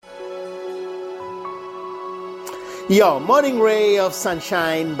Your morning ray of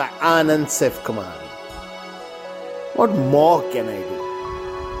sunshine by Anand Sivkumar. What more can I do?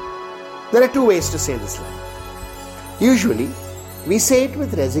 There are two ways to say this line. Usually, we say it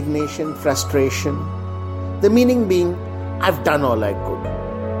with resignation, frustration, the meaning being, I've done all I could.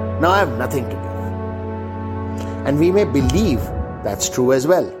 Now I have nothing to give. And we may believe that's true as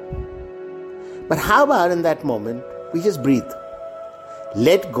well. But how about in that moment, we just breathe,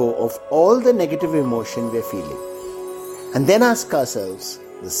 let go of all the negative emotion we're feeling, and then ask ourselves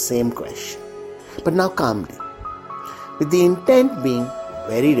the same question, but now calmly, with the intent being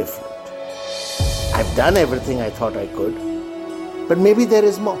very different. I've done everything I thought I could, but maybe there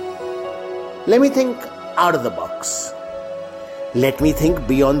is more. Let me think out of the box. Let me think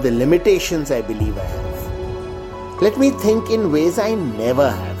beyond the limitations I believe I have. Let me think in ways I never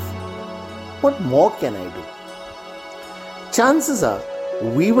have. What more can I do? Chances are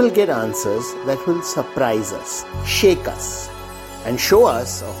we will get answers that will surprise us, shake us, and show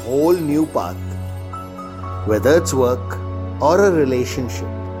us a whole new path. Whether it's work or a relationship,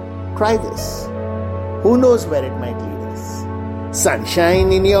 try this. Who knows where it might lead us?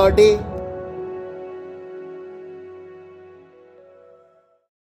 Sunshine in your day.